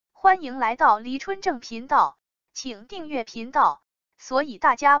欢迎来到黎春正频道，请订阅频道，所以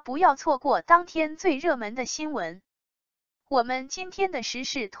大家不要错过当天最热门的新闻。我们今天的时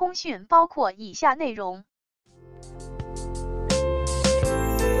事通讯包括以下内容：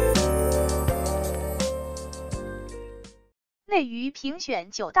内娱评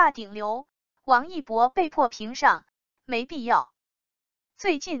选九大顶流，王一博被迫评上，没必要。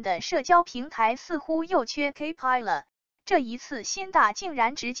最近的社交平台似乎又缺 KPI 了。这一次新大竟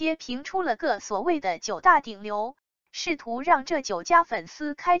然直接评出了个所谓的九大顶流，试图让这9家粉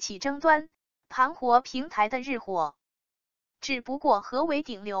丝开启争端，盘活平台的日火。只不过何为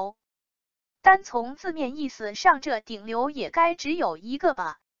顶流？单从字面意思上，这顶流也该只有一个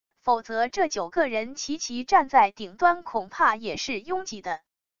吧，否则这9个人齐齐站在顶端，恐怕也是拥挤的。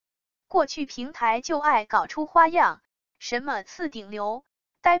过去平台就爱搞出花样，什么次顶流、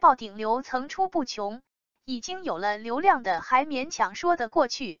呆爆顶流层出不穷。已经有了流量的还勉强说得过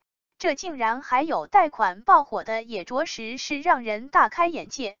去，这竟然还有贷款爆火的，也着实是让人大开眼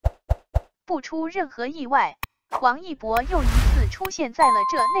界。不出任何意外，王一博又一次出现在了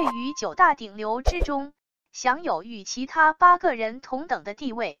这内娱9大顶流之中，享有与其他8个人同等的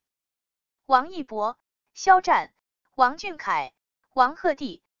地位。王一博、ＳяoЧжань、王俊凯、王鹤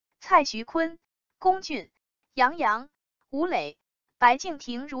棣、蔡徐坤、龚俊、杨洋、吴磊、白敬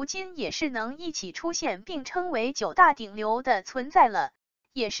亭如今也是能一起出现并称为9大顶流的存在了，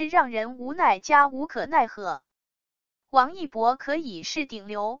也是让人无奈加无可奈何。王一博可以是顶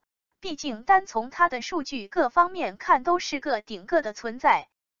流，毕竟单从他的数据各方面看都是个顶个的存在，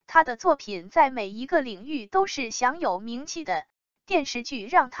他的作品在每一个领域都是享有名气的，电视剧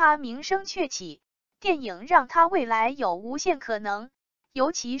让他名声鹊起，电影让他未来有无限可能，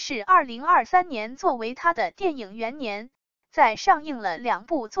尤其是2023年作为他的电影元年。在上映了2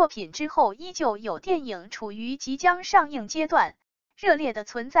部作品之后，依旧有电影处于即将上映阶段，热烈的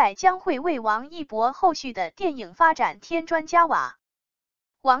存在将会为王一博后续的电影发展添砖加瓦。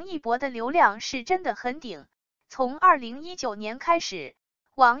王一博的流量是真的很顶，从2019年开始，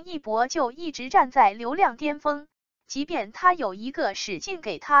王一博就一直站在流量巅峰，即便他有一个使劲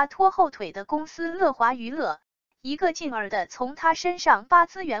给他拖后腿的公司乐华娱乐，一个劲儿的从他身上扒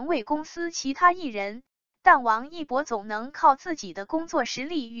资源为公司其他艺人，但王一博总能靠自己的工作实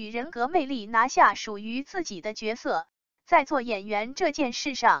力与人格魅力拿下属于自己的角色，在做演员这件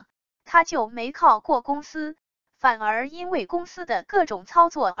事上，他就没靠过公司，反而因为公司的各种操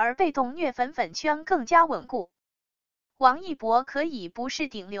作而被动虐粉圈更加稳固。王一博可以不是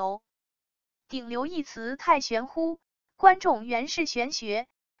顶流，顶流一词太玄乎，观众原是玄学，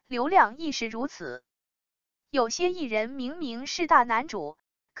流量亦是如此。有些艺人明明是大男主，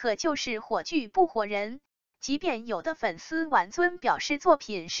可就是火炬不火人。即便有的粉丝挽尊表示作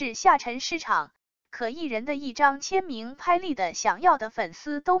品是下沉市场，可艺人的一张签名拍立得想要的粉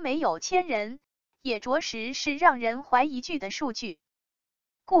丝都没有1000人，也着实是让人怀疑句的数据。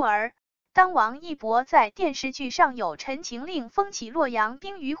故而，当王一博在电视剧上有《陈情令》风起洛阳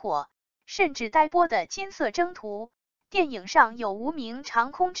冰与火，甚至待播的《金色征途》，电影上有《无名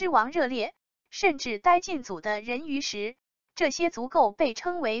长空之王》热烈，甚至待进组的人鱼时，这些足够被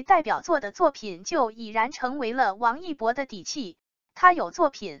称为代表作的作品就已然成为了王一博的底气，他有作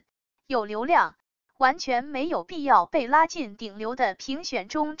品，有流量，完全没有必要被拉进顶流的评选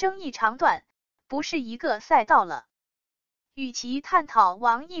中争议长短，不是一个赛道了。与其探讨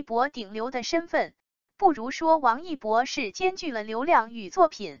王一博顶流的身份，不如说王一博是兼具了流量与作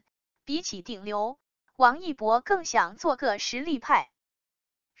品，比起顶流，王一博更想做个实力派。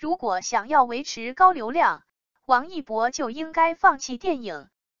如果想要维持高流量，王一博就应该放弃电影，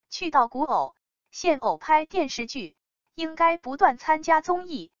去到古偶、现偶拍电视剧，应该不断参加综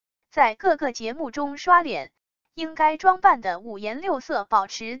艺，在各个节目中刷脸，应该装扮的五颜六色，保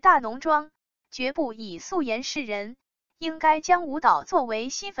持大浓妆，绝不以素颜示人，应该将舞蹈作为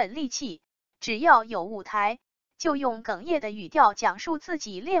吸粉利器，只要有舞台，就用哽咽的语调讲述自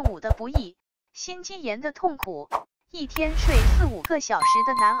己练舞的不易，心肌炎的痛苦，一天睡4-5个小时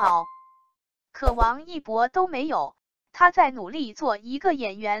的难熬。可王一博都没有，他在努力做一个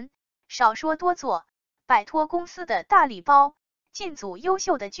演员，少说多做，摆脱公司的大礼包，进组优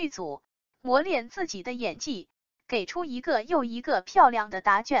秀的剧组，磨练自己的演技，给出一个又一个漂亮的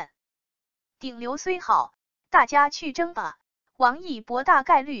答卷。顶流虽好，大家去争吧，王一博大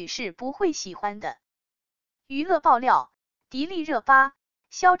概率是不会喜欢的。娱乐爆料：迪丽热巴、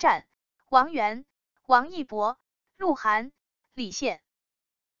ＳяoЧжань、王源、王一博、鹿晗、李现。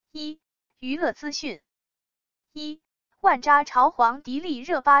娱乐资讯：1. 万渣朝黄迪丽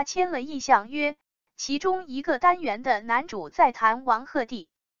热巴签了意向约，其中一个单元的男主在谈王鹤棣。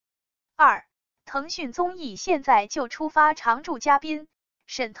2. 腾讯综艺现在就出发常驻嘉宾，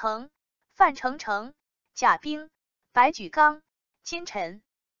沈腾、范丞丞、贾冰、白举纲、金晨。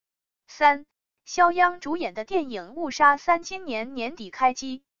3. 肖央主演的电影《误杀3》今年年底开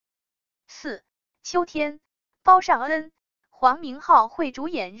机。4. 秋天，包尚恩、黄明昊会主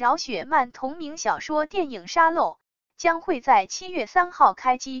演饶雪漫同名小说电影《沙漏》，将会在7月3号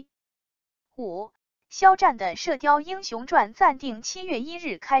开机。5. 肖战的《射雕英雄传》暂定7月1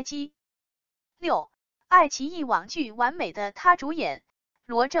日开机。6. 爱奇艺网剧《完美的他》主演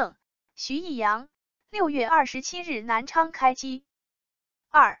罗正、徐艺洋，6月27日南昌开机。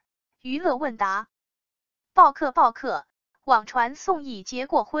2. 娱乐问答，报客，网传宋轶结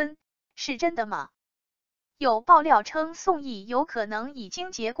过婚，是真的吗？有爆料称宋轶有可能已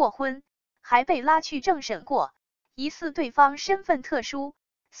经结过婚，还被拉去政审过，疑似对方身份特殊，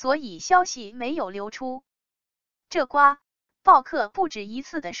所以消息没有流出。这瓜，报客不止一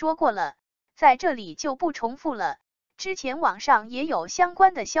次的说过了，在这里就不重复了。之前网上也有相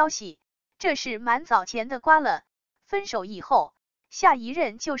关的消息，这是蛮早前的瓜了。分手以后，下一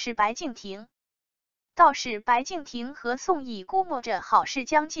任就是白敬亭。倒是白敬亭和宋轶估摸着好事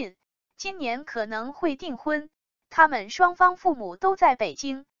将近，今年可能会订婚。他们双方父母都在北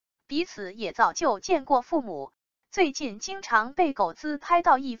京，彼此也早就见过父母。最近经常被狗子拍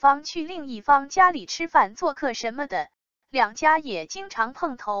到一方去另一方家里吃饭做客什么的，两家也经常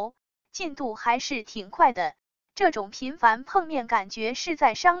碰头，进度还是挺快的。这种频繁碰面感觉是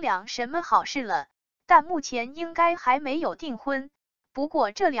在商量什么好事了，但目前应该还没有订婚。不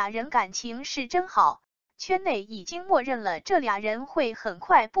过这俩人感情是真好，圈内已经默认了这俩人会很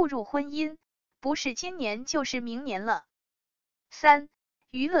快步入婚姻，不是今年就是明年了。3.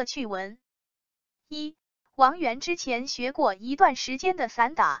 娱乐趣闻。1. 王源之前学过一段时间的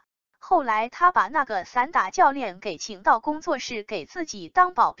散打，后来他把那个散打教练给请到工作室给自己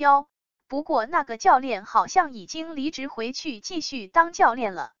当保镖，不过那个教练好像已经离职回去继续当教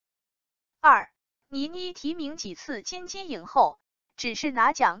练了。2. 倪妮提名几次金鸡影后，只是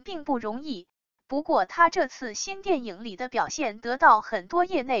拿奖并不容易，不过她这次新电影里的表现得到很多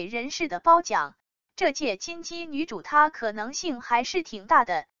业内人士的褒奖，这届金鸡女主她可能性还是挺大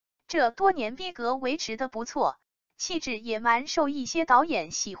的，这多年逼格维持的不错，气质也蛮受一些导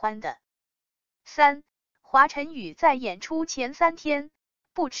演喜欢的。3. 华晨宇在演出前3天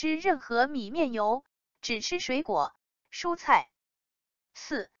不吃任何米面油，只吃水果、蔬菜。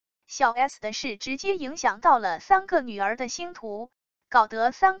4. 小 S 的事直接影响到了3个女儿的星途，搞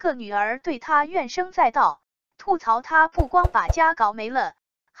得3个女儿对他怨声载道，吐槽他不光把家搞没了，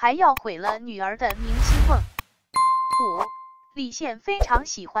还要毁了女儿的明星梦。5. 李现非常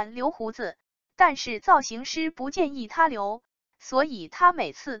喜欢留胡子，但是造型师不建议他留，所以他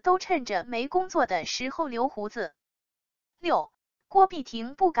每次都趁着没工作的时候留胡子。6. 郭碧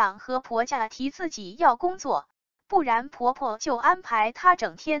婷不敢和婆家提自己要工作，不然婆婆就安排她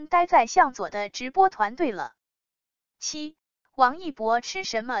整天待在向左的直播团队了。7. 王一博吃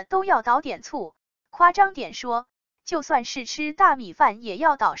什么都要倒点醋，夸张点说，就算是吃大米饭也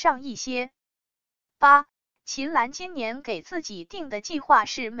要倒上一些。8. 秦岚今年给自己定的计划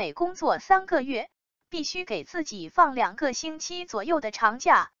是每工作3个月，必须给自己放2个星期左右的长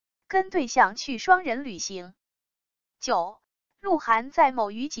假，跟对象去双人旅行。9. 鹿晗在某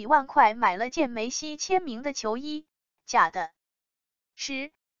鱼几万块买了件梅西签名的球衣，假的。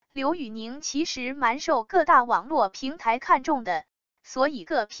10. 刘宇宁其实蛮受各大网络平台看重的，所以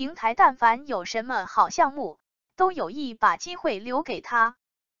各平台但凡有什么好项目，都有意把机会留给他。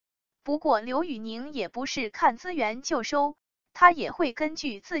不过刘宇宁也不是看资源就收，他也会根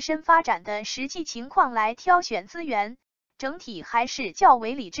据自身发展的实际情况来挑选资源，整体还是较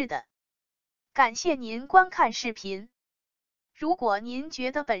为理智的。感谢您观看视频。如果您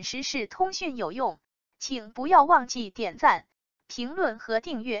觉得本时事通讯有用，请不要忘记点赞、评论和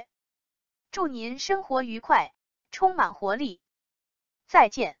订阅。祝您生活愉快，充满活力。再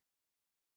见。